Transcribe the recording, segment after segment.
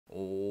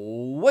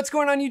What's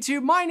going on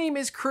YouTube? My name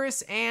is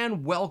Chris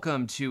and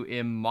welcome to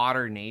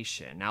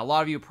Immodernation. Now a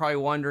lot of you are probably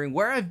wondering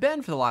where I've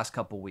been for the last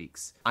couple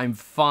weeks. I'm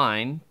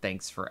fine,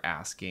 thanks for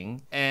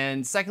asking.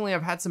 And secondly,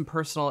 I've had some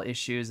personal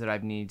issues that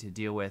I've needed to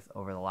deal with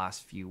over the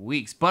last few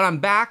weeks, but I'm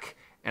back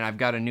and I've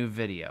got a new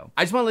video.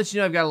 I just want to let you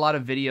know I've got a lot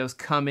of videos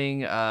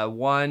coming.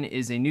 One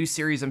is a new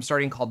series I'm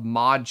starting called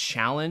Mod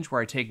Challenge,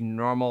 where I take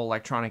normal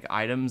electronic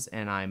items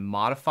and I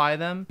modify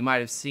them. You might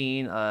have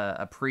seen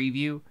a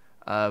preview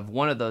of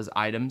one of those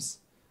items.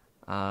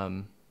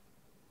 I'm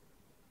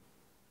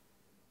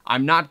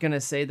not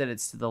gonna say that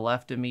it's to the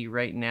left of me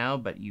right now,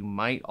 but you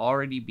might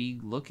already be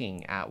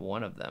looking at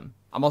one of them.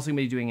 I'm also gonna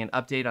be doing an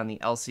update on the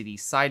LCD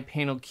side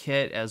panel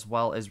kit, as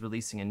well as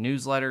releasing a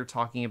newsletter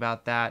talking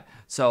about that.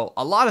 So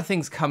a lot of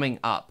things coming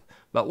up.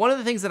 But one of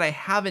the things that I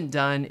haven't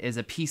done is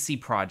a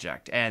PC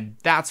project, and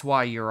that's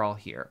why you're all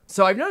here.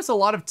 So I've noticed a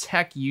lot of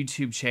tech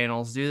YouTube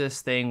channels do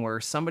this thing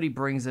where somebody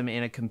brings them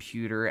in a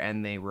computer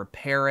and they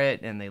repair it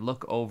and they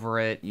look over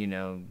it, you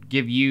know,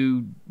 give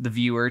you, the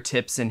viewer,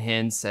 tips and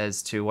hints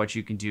as to what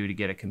you can do to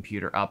get a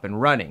computer up and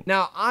running.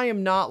 Now, I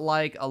am not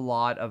like a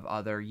lot of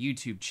other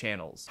YouTube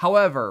channels.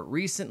 However,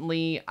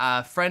 recently,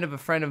 a friend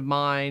of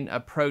mine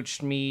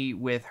approached me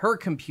with her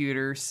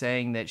computer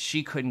saying that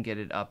she couldn't get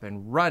it up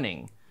and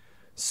running.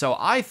 So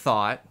I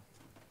thought,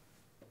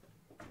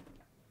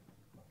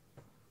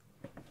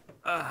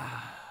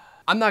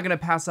 I'm not gonna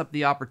pass up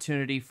the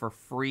opportunity for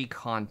free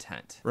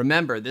content.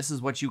 Remember, this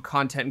is what you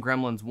content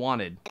gremlins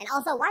wanted. And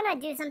also, why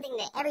not do something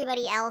that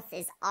everybody else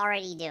is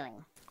already doing?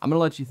 I'm gonna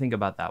let you think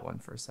about that one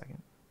for a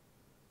second.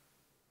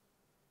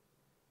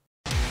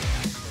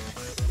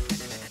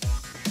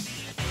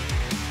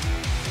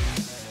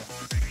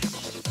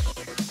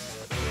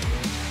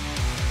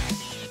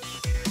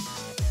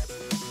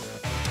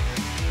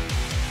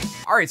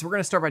 All right, so we're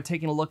gonna start by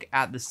taking a look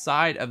at the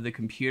side of the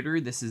computer.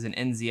 This is an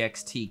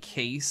NZXT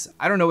case.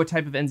 I don't know what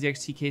type of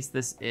NZXT case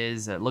this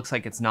is. It looks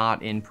like it's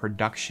not in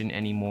production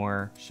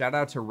anymore. Shout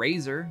out to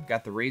Razer.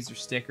 Got the Razer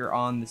sticker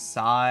on the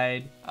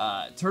side.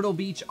 Turtle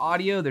Beach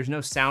audio. There's no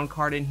sound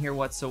card in here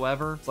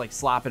whatsoever. It's like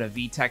slapping a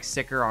VTEC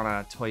sticker on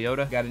a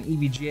Toyota. Got an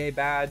EVGA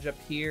badge up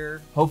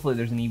here. Hopefully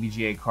there's an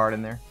EVGA card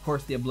in there. Of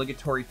course, the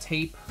obligatory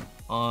tape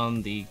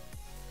on the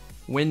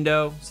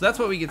window. So that's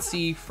what we can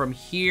see from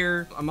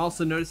here. I'm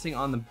also noticing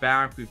on the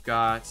back we've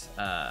got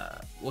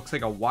looks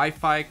like a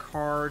Wi-Fi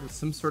card with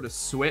some sort of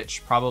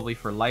switch, probably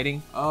for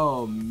lighting.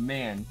 Oh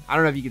man, I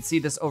don't know if you can see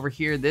this over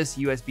here. This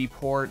USB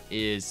port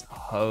is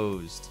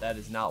hosed. That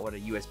is not what a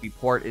USB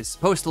port is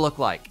supposed to look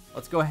like.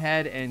 Let's go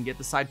ahead and get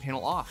the side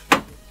panel off.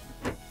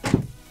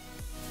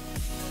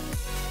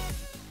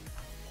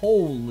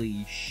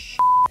 Holy shit.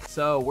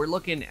 So we're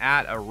looking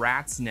at a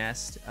rat's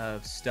nest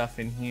of stuff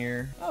in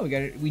here. Oh,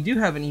 we do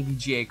have an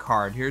EVGA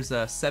card. Here's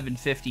a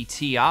 750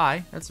 Ti.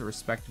 That's a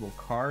respectable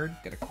card.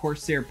 Got a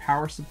Corsair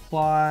power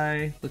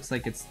supply. Looks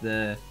like it's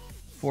the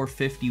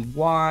 450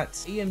 watt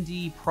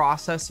AMD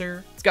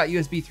processor. It's got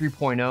USB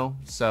 3.0,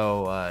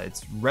 so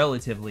it's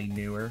relatively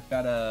newer.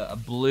 Got a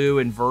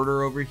blue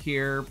inverter over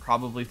here,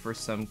 probably for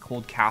some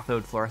cold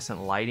cathode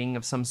fluorescent lighting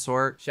of some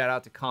sort. Shout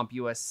out to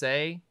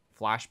CompUSA.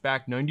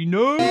 Flashback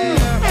 99.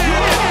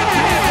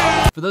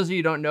 For those of you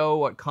who don't know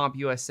what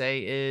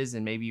CompUSA is,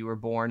 and maybe you were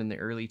born in the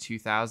early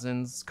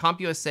 2000s,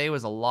 CompUSA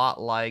was a lot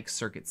like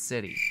Circuit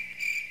City.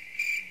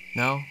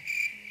 No?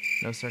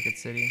 No Circuit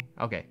City?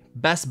 Okay,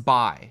 Best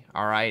Buy,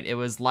 all right? It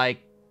was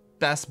like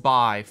Best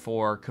Buy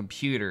for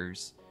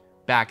computers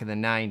back in the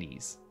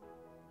 90s.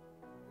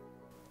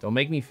 Don't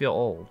make me feel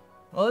old.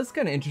 Well, that's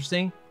kind of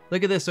interesting.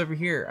 Look at this over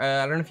here.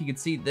 I don't know if you can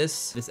see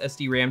this. This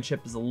SD RAM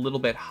chip is a little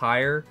bit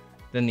higher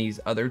than these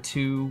other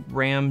two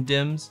RAM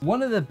DIMMs.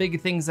 One of the big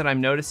things that I'm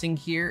noticing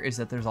here is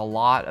that there's a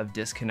lot of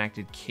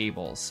disconnected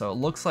cables. So it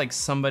looks like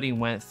somebody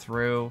went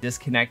through,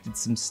 disconnected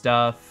some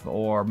stuff,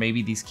 or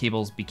maybe these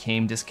cables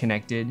became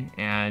disconnected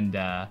and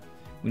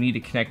we need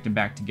to connect them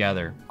back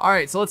together. All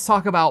right, so let's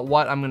talk about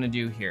what I'm gonna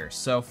do here.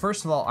 So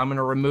first of all, I'm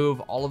gonna remove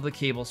all of the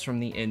cables from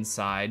the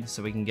inside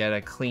so we can get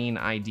a clean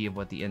idea of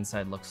what the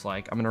inside looks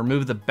like. I'm gonna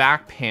remove the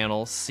back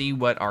panel, see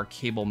what our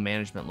cable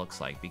management looks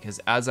like, because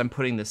as I'm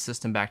putting the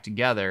system back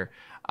together,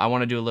 I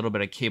wanna do a little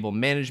bit of cable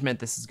management.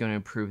 This is gonna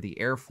improve the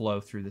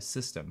airflow through the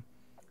system.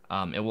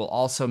 It will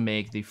also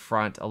make the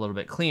front a little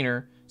bit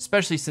cleaner,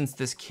 especially since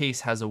this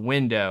case has a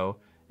window.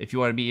 If you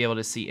wanna be able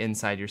to see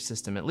inside your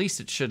system, at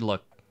least it should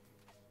look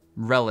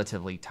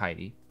relatively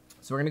tidy.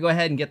 So we're gonna go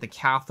ahead and get the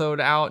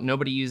cathode out.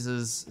 Nobody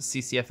uses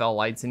CCFL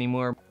lights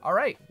anymore. All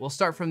right, we'll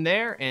start from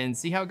there and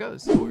see how it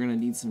goes. We're gonna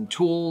need some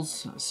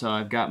tools. So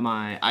I've got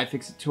my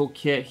iFixit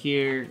toolkit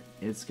here.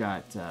 It's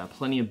got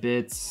plenty of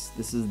bits.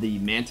 This is the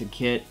Manta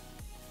kit.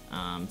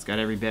 It's got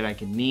every bit I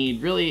can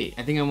need. Really,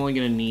 I think I'm only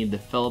gonna need the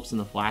Phillips and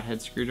the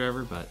flathead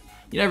screwdriver, but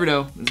you never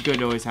know. It's good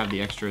to always have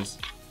the extras.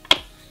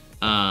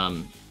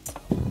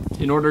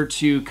 In order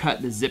to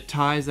cut the zip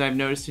ties that I've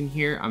noticed in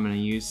here, I'm gonna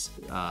use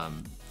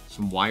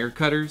some wire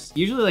cutters.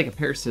 Usually like a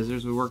pair of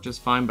scissors would work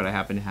just fine, but I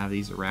happen to have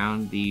these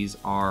around. These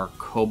are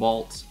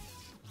Kobalt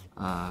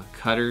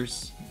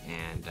cutters,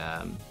 and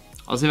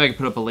I'll see if I can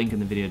put up a link in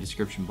the video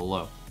description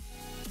below.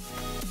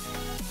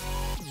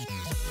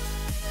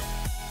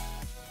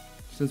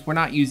 Since we're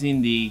not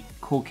using the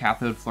cool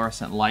cathode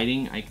fluorescent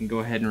lighting, I can go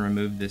ahead and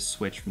remove this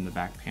switch from the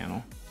back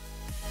panel.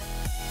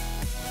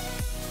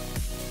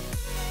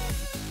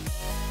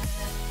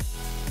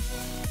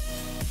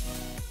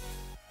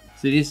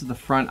 So these are the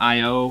front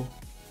I/O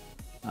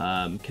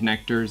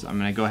connectors. I'm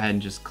gonna go ahead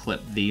and just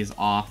clip these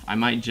off. I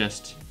might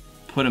just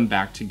put them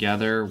back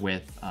together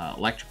with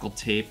electrical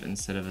tape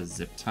instead of a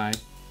zip tie.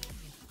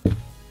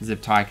 Zip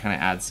tie kind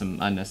of adds some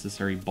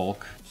unnecessary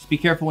bulk. Just be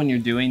careful when you're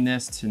doing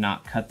this to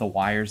not cut the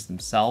wires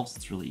themselves.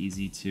 It's really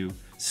easy to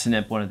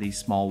snip one of these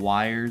small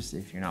wires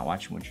if you're not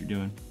watching what you're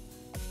doing.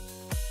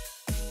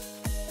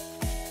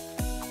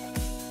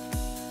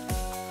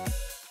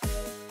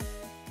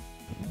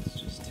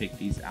 Let's just take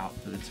these out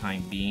for the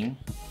time being.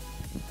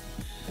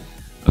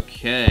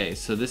 Okay,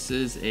 so this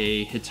is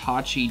a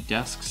Hitachi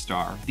Desk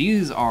Star.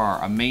 These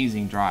are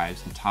amazing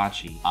drives,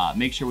 Hitachi.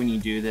 Make sure when you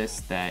do this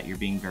that you're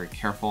being very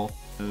careful.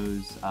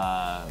 Those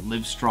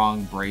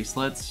Livestrong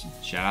bracelets,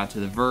 shout out to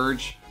The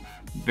Verge.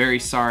 Very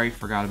sorry,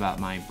 forgot about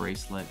my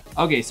bracelet.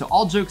 Okay, so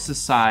all jokes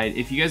aside,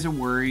 if you guys are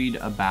worried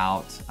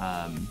about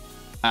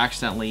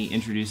accidentally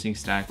introducing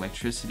static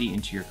electricity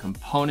into your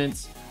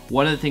components,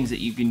 one of the things that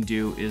you can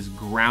do is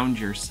ground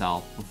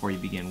yourself before you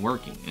begin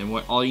working. And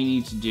what all you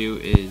need to do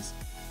is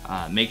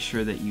make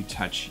sure that you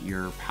touch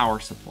your power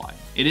supply.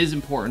 It is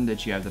important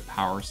that you have the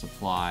power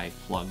supply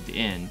plugged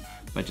in,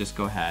 but just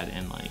go ahead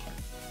and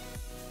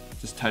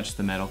just touch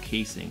the metal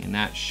casing and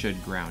that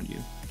should ground you.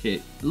 Okay,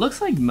 it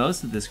looks like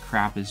most of this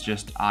crap is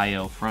just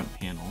I/O front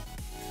panel.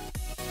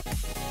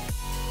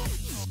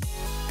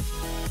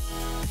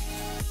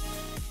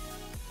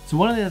 So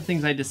one of the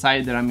things I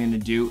decided that I'm going to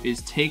do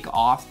is take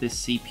off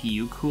this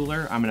CPU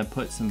cooler. I'm going to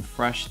put some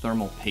fresh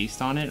thermal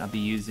paste on it. I'll be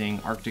using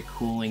Arctic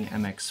Cooling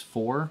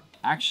MX4.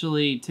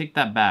 Actually, take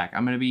that back.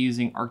 I'm going to be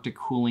using Arctic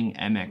Cooling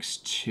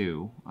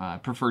MX2. I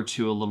prefer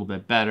 2 a little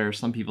bit better.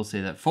 Some people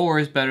say that 4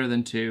 is better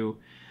than 2.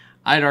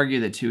 I'd argue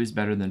that 2 is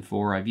better than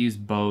 4. I've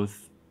used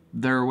both.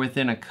 They're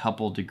within a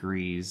couple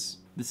degrees.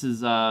 This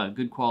is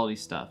good quality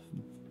stuff.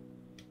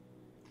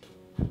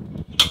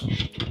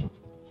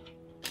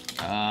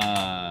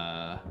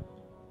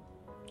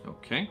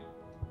 Okay.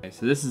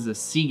 So this is a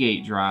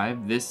Seagate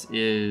drive. This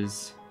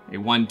is a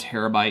 1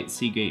 terabyte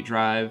Seagate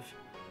drive.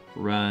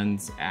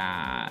 Runs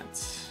at,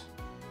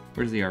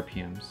 where's the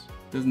RPMs?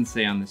 Doesn't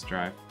say on this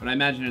drive, but I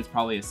imagine it's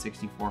probably a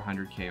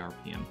 6400K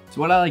RPM.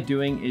 So what I like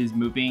doing is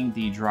moving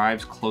the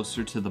drives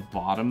closer to the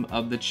bottom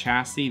of the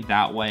chassis.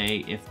 That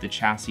way, if the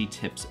chassis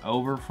tips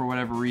over for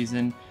whatever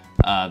reason,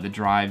 the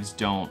drives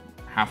don't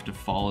have to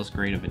fall as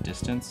great of a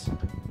distance.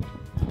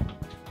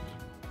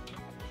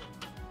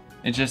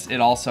 It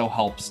also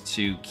helps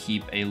to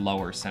keep a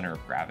lower center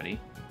of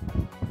gravity.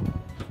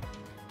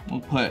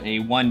 We'll put a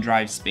 1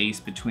 drive space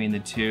between the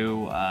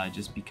 2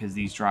 just because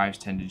these drives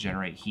tend to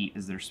generate heat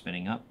as they're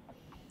spinning up.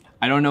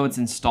 I don't know what's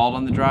installed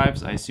on the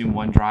drives. I assume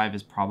 1 drive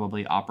is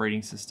probably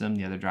operating system.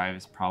 The other drive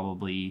is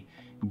probably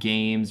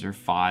games or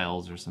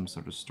files or some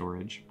sort of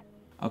storage.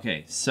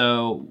 Okay,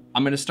 so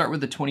I'm gonna start with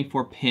the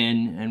 24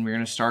 pin and we're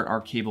gonna start our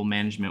cable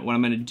management. What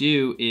I'm gonna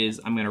do is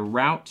I'm gonna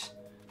route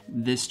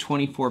this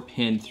 24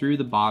 pin through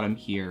the bottom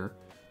here,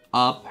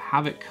 up,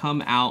 have it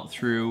come out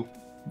through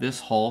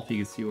this hole, if you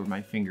can see where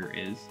my finger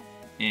is,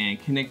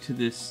 and connect to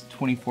this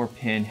 24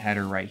 pin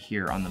header right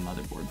here on the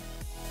motherboard.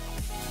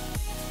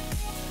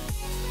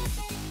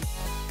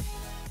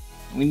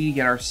 We need to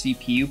get our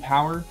CPU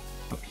power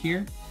up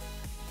here.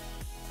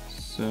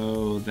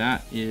 So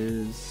that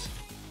is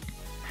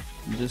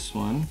this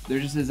one. There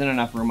just isn't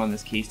enough room on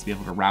this case to be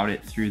able to route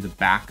it through the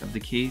back of the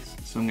case.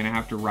 So I'm gonna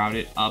have to route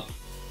it up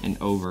and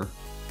over.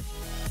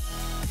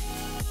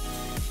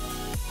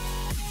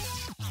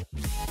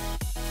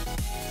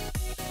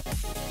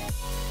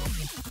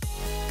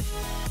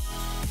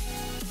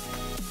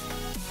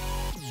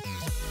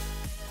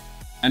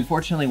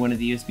 Unfortunately, one of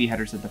the USB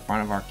headers at the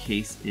front of our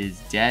case is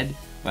dead,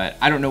 but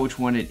I don't know which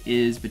one it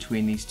is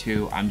between these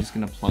 2. I'm just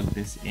gonna plug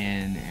this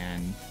in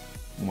and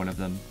one of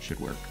them should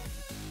work.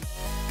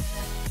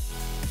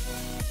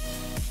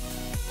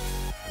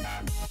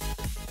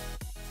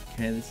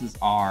 Okay, this is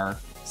our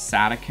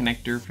SATA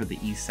connector for the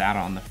eSATA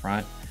on the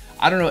front.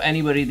 I don't know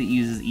anybody that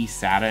uses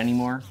eSATA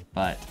anymore,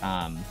 but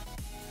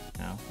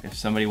you know, if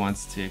somebody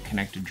wants to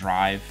connect a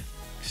drive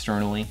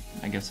externally,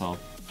 I guess I'll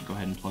go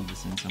ahead and plug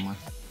this in somewhere.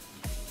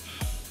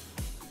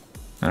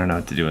 I don't know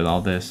what to do with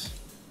all this.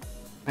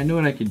 I know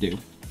what I could do.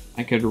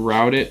 I could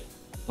route it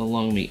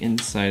along the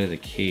inside of the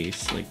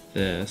case like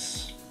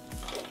this.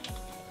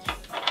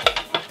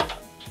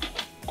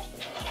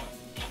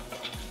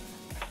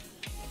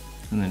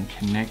 And then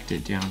connect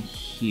it down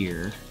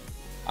here.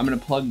 I'm gonna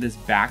plug this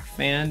back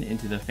fan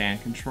into the fan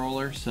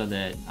controller so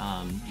that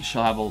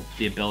she'll have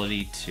the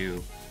ability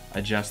to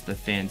adjust the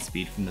fan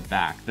speed from the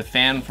back. The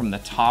fan from the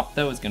top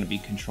though is gonna be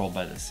controlled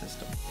by the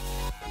system.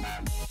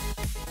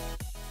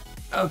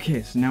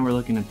 Okay, so now we're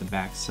looking at the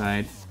back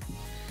side.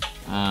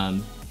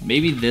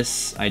 Maybe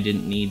this I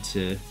didn't need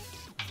to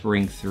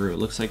bring through. It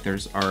looks like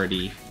there's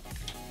already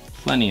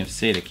plenty of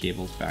SATA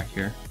cables back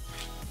here.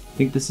 I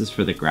think this is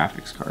for the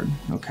graphics card.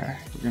 Okay,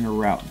 we're gonna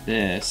route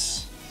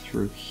this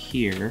through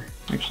here.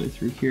 Actually,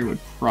 through here would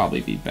probably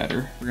be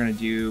better. We're gonna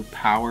do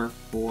power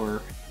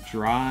for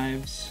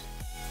drives.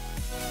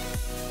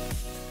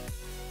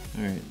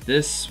 All right,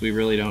 this we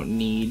really don't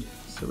need,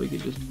 so we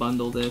could just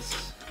bundle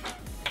this.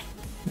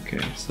 Okay,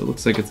 so it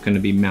looks like it's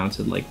gonna be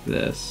mounted like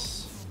this.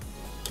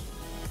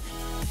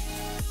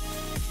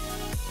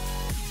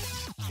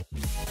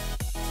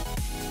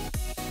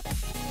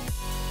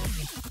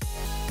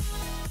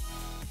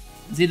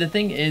 See, the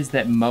thing is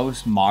that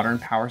most modern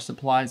power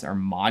supplies are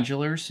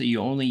modular, so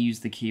you only use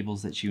the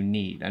cables that you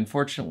need.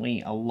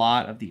 Unfortunately, a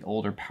lot of the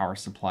older power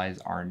supplies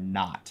are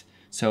not.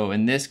 So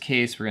in this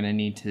case, we're gonna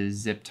need to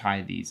zip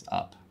tie these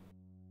up.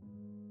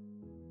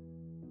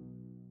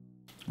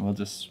 We'll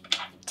just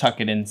tuck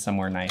it in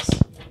somewhere nice.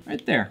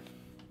 Right there.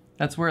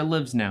 That's where it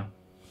lives now.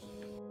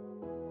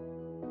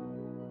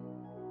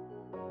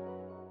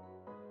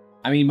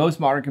 I mean, most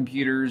modern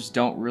computers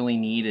don't really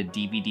need a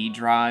DVD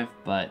drive,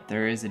 but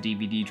there is a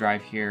DVD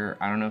drive here.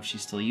 I don't know if she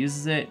still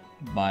uses it,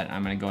 but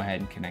I'm gonna go ahead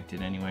and connect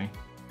it anyway.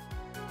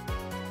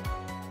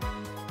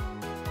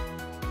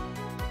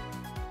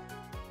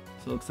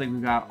 So it looks like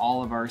we've got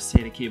all of our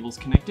SATA cables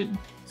connected.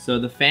 So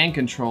the fan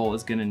control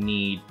is gonna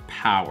need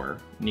power,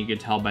 and you can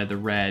tell by the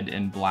red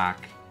and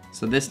black.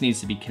 So this needs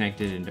to be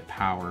connected into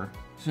power.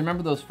 So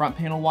remember those front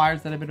panel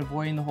wires that I've been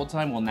avoiding the whole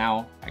time? Well,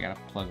 now I gotta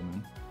plug them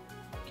in.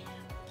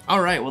 All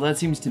right, well that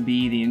seems to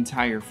be the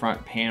entire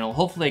front panel.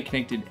 Hopefully I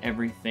connected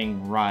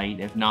everything right.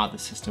 If not, the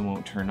system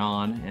won't turn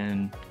on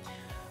and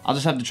I'll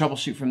just have to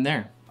troubleshoot from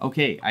there.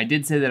 Okay, I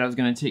did say that I was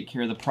gonna take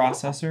care of the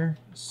processor.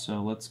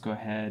 So let's go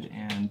ahead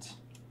and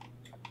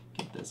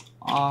get this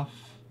off.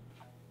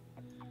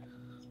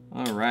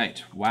 All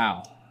right,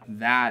 wow.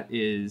 That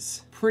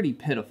is pretty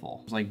pitiful.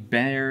 There's like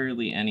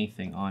barely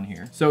anything on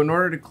here. So in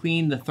order to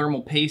clean the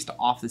thermal paste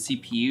off the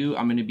CPU,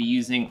 I'm gonna be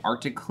using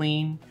Arctic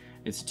Clean.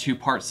 It's a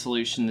 2-part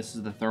solution. This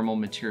is the thermal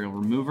material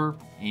remover,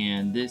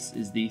 and this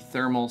is the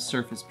thermal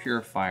surface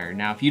purifier.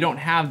 Now, if you don't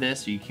have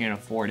this or you can't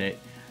afford it,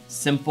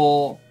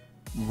 simple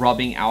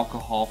rubbing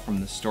alcohol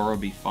from the store will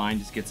be fine.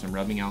 Just get some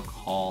rubbing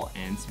alcohol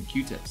and some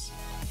Q-tips.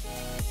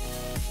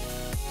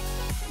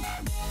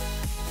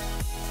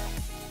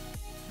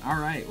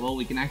 All right, well,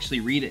 we can actually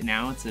read it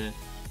now. It's an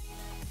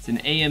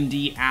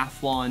AMD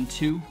Athlon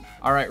 2.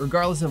 All right,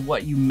 regardless of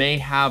what you may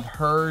have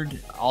heard,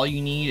 all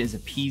you need is a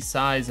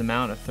pea-size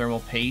amount of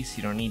thermal paste.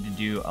 You don't need to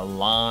do a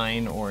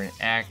line or an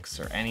X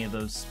or any of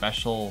those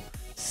special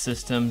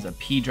systems. A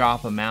pea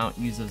drop amount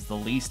uses the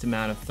least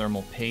amount of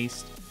thermal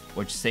paste,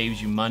 which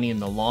saves you money in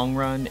the long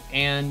run,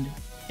 and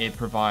it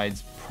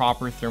provides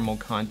proper thermal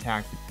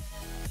contact.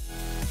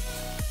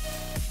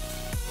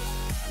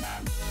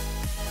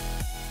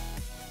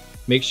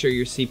 Make sure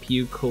your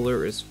CPU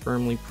cooler is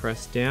firmly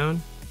pressed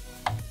down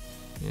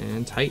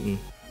and tighten.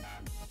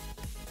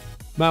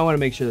 Might want to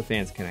make sure the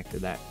fan's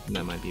connected. That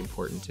might be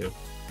important too.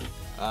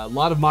 A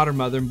lot of modern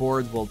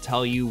motherboards will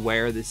tell you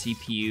where the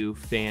CPU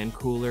fan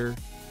cooler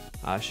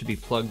should be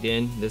plugged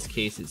in. In this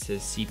case, it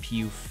says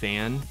CPU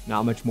fan.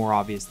 Not much more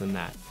obvious than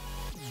that.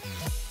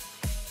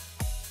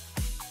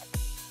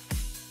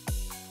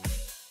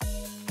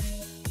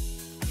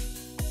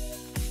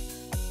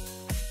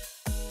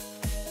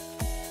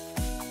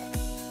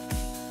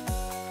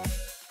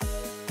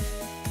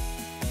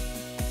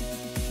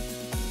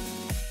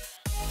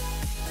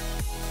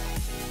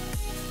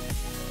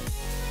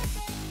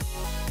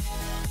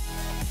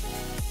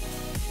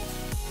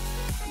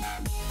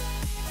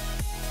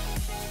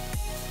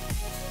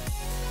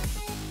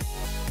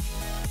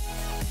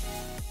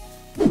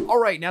 All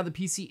right, now the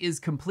PC is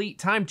complete.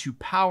 Time to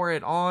power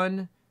it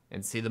on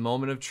and see the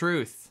moment of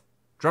truth.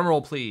 Drum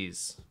roll,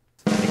 please.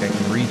 I think I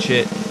can reach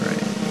it. All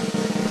right.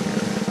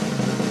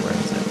 Where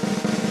is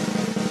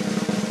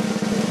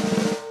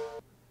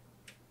it?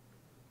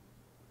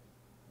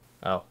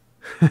 Oh.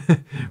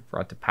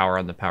 Forgot to power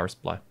on the power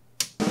supply.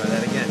 Try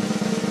that again.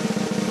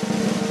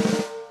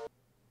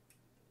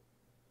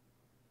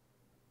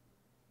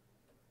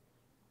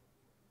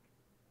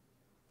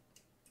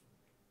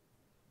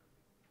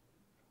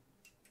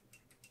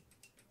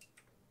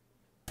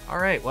 All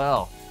right,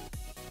 well,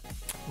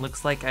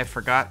 looks like I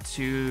forgot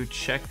to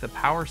check the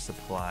power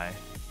supply.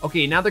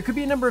 Okay, now there could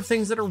be a number of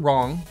things that are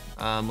wrong.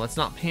 Let's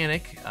not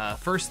panic.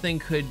 First thing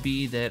could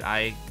be that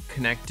I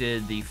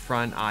connected the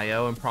front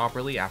I/O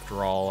improperly.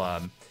 After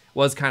all,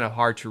 was kind of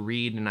hard to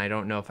read, and I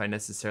don't know if I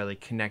necessarily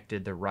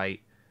connected the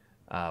right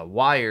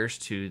wires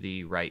to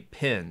the right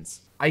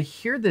pins. I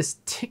hear this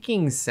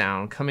ticking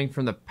sound coming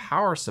from the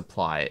power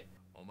supply.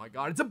 Oh my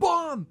God, it's a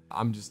bomb!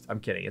 I'm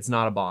kidding, it's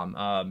not a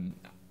bomb.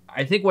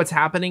 I think what's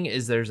happening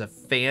is there's a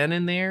fan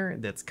in there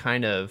that's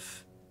kind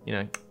of, you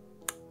know,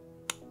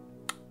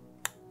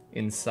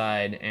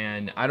 inside,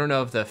 and I don't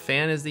know if the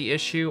fan is the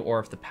issue or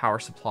if the power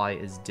supply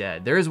is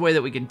dead. There is a way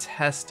that we can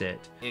test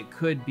it. It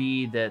could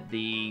be that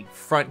the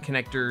front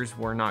connectors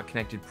were not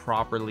connected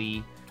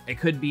properly. It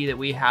could be that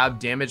we have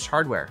damaged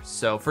hardware.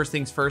 So first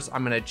things first,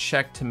 I'm gonna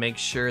check to make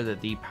sure that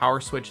the power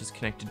switch is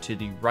connected to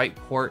the right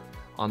port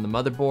on the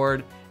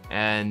motherboard,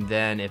 And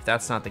then if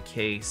that's not the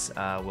case,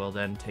 we'll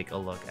then take a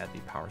look at the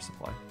power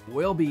supply.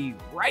 We'll be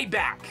right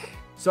back.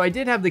 So I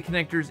did have the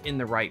connectors in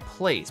the right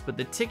place, but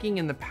the ticking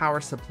in the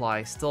power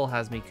supply still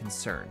has me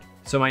concerned.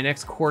 So my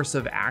next course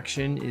of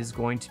action is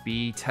going to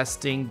be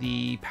testing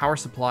the power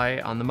supply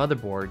on the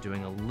motherboard,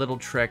 doing a little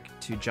trick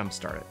to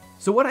jumpstart it.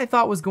 So what I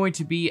thought was going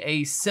to be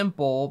a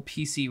simple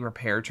PC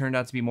repair turned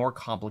out to be more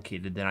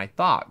complicated than I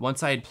thought.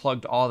 Once I had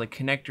plugged all the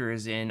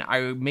connectors in,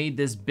 I made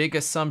this big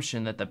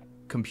assumption that the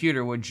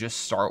computer would just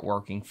start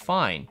working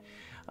fine.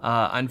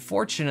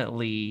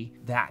 Unfortunately,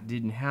 that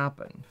didn't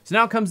happen. So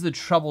now comes the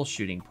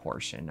troubleshooting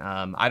portion.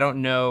 I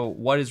don't know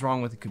what is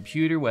wrong with the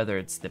computer, whether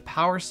it's the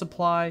power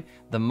supply,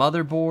 the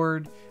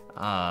motherboard,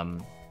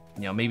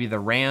 maybe the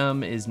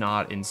RAM is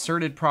not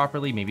inserted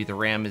properly, maybe the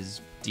RAM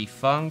is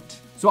defunct.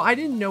 So I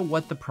didn't know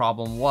what the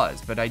problem was,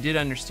 but I did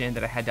understand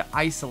that I had to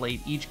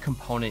isolate each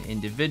component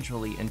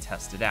individually and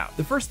test it out.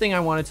 The first thing I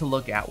wanted to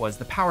look at was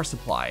the power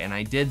supply, and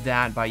I did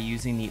that by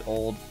using the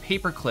old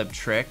paperclip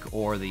trick,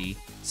 or the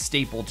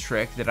staple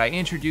trick that I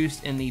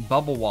introduced in the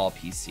bubble wall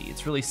PC.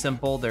 It's really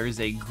simple. There's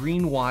a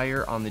green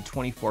wire on the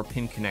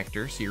 24-pin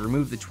connector, so you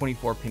remove the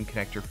 24-pin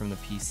connector from the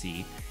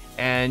PC,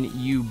 and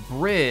you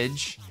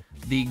bridge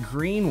the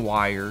green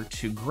wire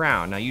to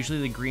ground. Now,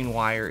 usually the green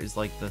wire is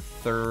like the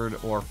third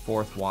or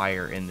fourth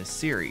wire in the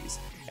series.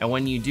 And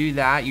when you do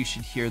that, you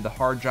should hear the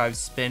hard drive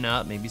spin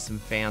up, maybe some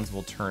fans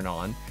will turn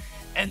on.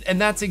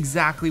 And that's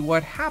exactly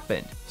what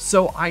happened.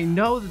 So I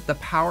know that the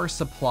power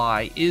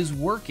supply is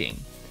working.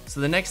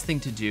 So the next thing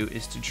to do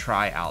is to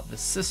try out the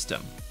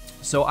system.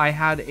 So I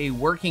had a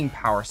working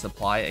power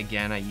supply.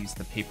 Again, I used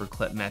the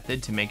paperclip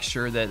method to make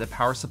sure that the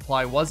power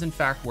supply was in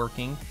fact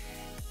working.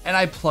 And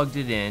I plugged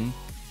it in.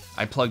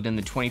 I plugged in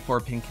the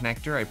 24-pin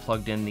connector, I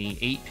plugged in the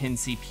 8-pin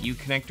CPU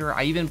connector,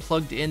 I even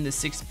plugged in the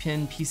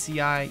 6-pin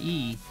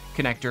PCIe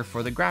connector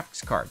for the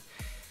graphics card.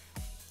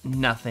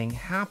 Nothing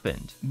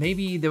happened.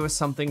 Maybe there was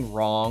something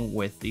wrong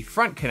with the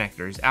front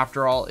connectors.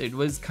 After all, it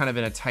was kind of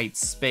in a tight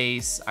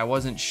space. I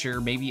wasn't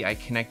sure, maybe I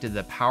connected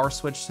the power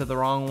switch to the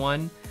wrong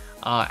one.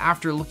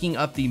 After looking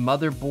up the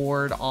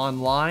motherboard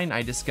online,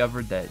 I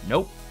discovered that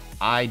nope,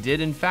 I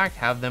did in fact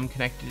have them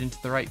connected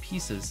into the right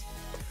pieces.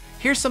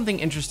 Here's something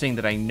interesting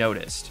that I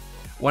noticed.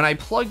 When I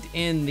plugged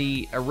in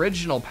the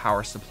original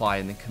power supply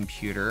in the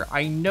computer,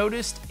 I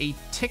noticed a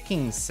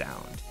ticking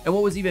sound. And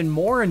what was even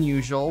more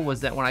unusual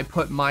was that when I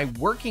put my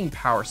working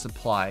power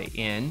supply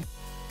in,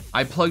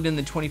 I plugged in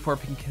the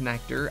 24-pin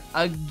connector,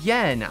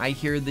 again, I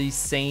hear the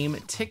same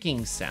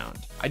ticking sound.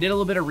 I did a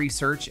little bit of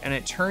research, and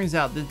it turns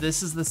out that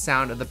this is the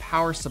sound of the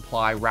power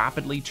supply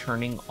rapidly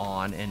turning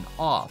on and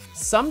off.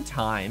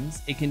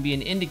 Sometimes it can be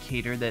an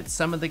indicator that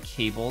some of the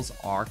cables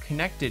are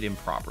connected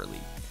improperly.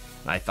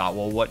 And I thought,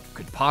 well, what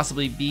could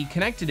possibly be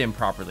connected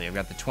improperly? I've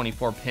got the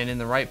 24-pin in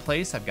the right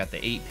place, I've got the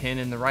 8-pin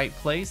in the right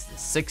place, the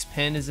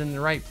 6-pin is in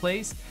the right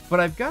place, but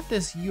I've got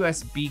this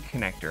USB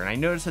connector, and I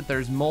noticed that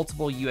there's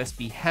multiple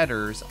USB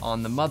headers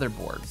on the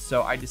motherboard.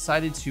 So I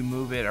decided to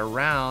move it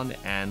around,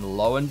 and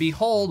lo and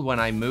behold,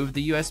 when I moved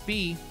the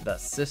USB, the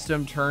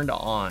system turned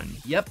on.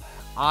 Yep.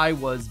 I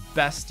was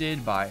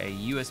bested by a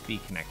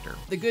USB connector.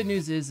 The good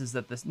news is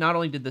that this not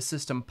only did the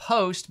system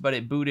post, but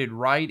it booted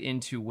right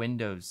into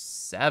Windows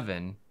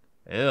 7.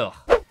 Ugh.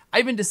 I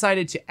even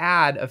decided to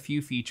add a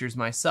few features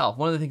myself.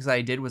 One of the things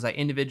I did was I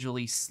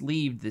individually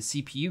sleeved the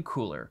CPU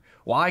cooler.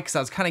 Why? Because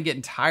I was kind of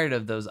getting tired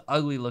of those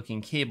ugly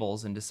looking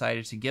cables and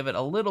decided to give it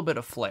a little bit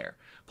of flair.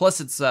 Plus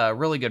it's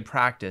really good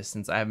practice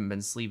since I haven't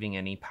been sleeving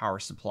any power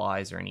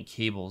supplies or any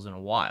cables in a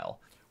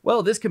while.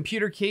 Well, this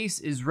computer case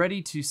is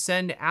ready to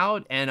send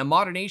out, and A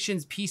Modern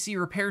Nation's PC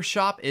repair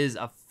shop is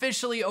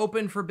officially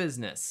open for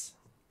business.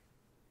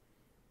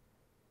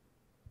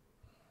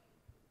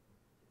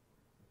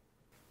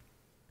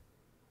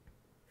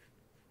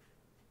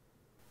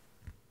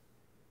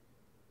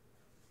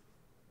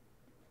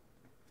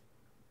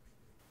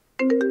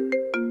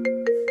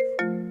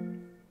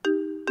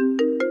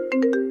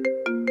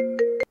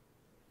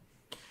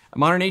 A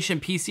Modern Nation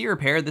PC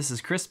repair, this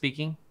is Chris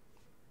speaking.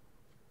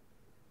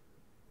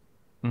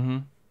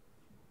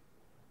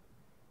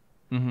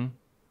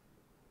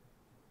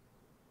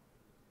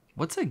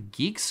 What's a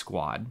geek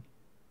squad?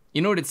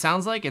 You know what it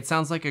sounds like? It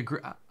sounds like a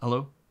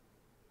hello?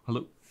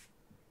 Hello?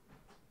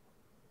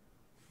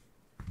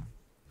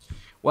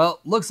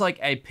 Well, looks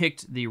like I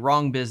picked the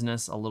wrong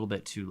business a little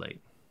bit too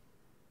late.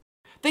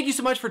 Thank you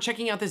so much for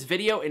checking out this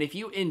video, and if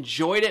you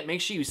enjoyed it,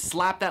 make sure you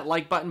slap that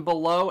like button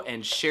below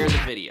and share the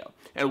video.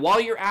 And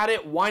while you're at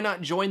it, why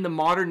not join the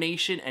Modern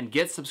Nation and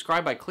get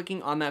subscribed by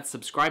clicking on that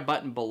subscribe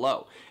button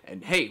below.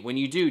 And hey, when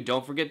you do,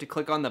 don't forget to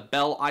click on the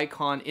bell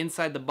icon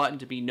inside the button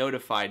to be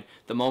notified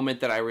the moment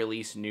that I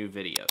release new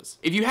videos.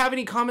 If you have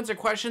any comments or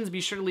questions,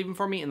 be sure to leave them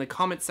for me in the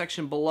comment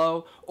section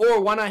below,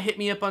 or why not hit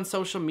me up on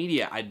social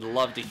media? I'd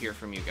love to hear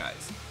from you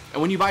guys.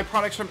 And when you buy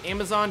products from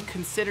Amazon,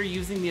 consider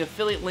using the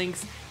affiliate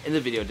links in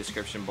the video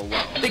description below.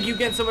 Thank you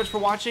again so much for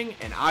watching,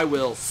 and I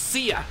will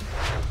see ya!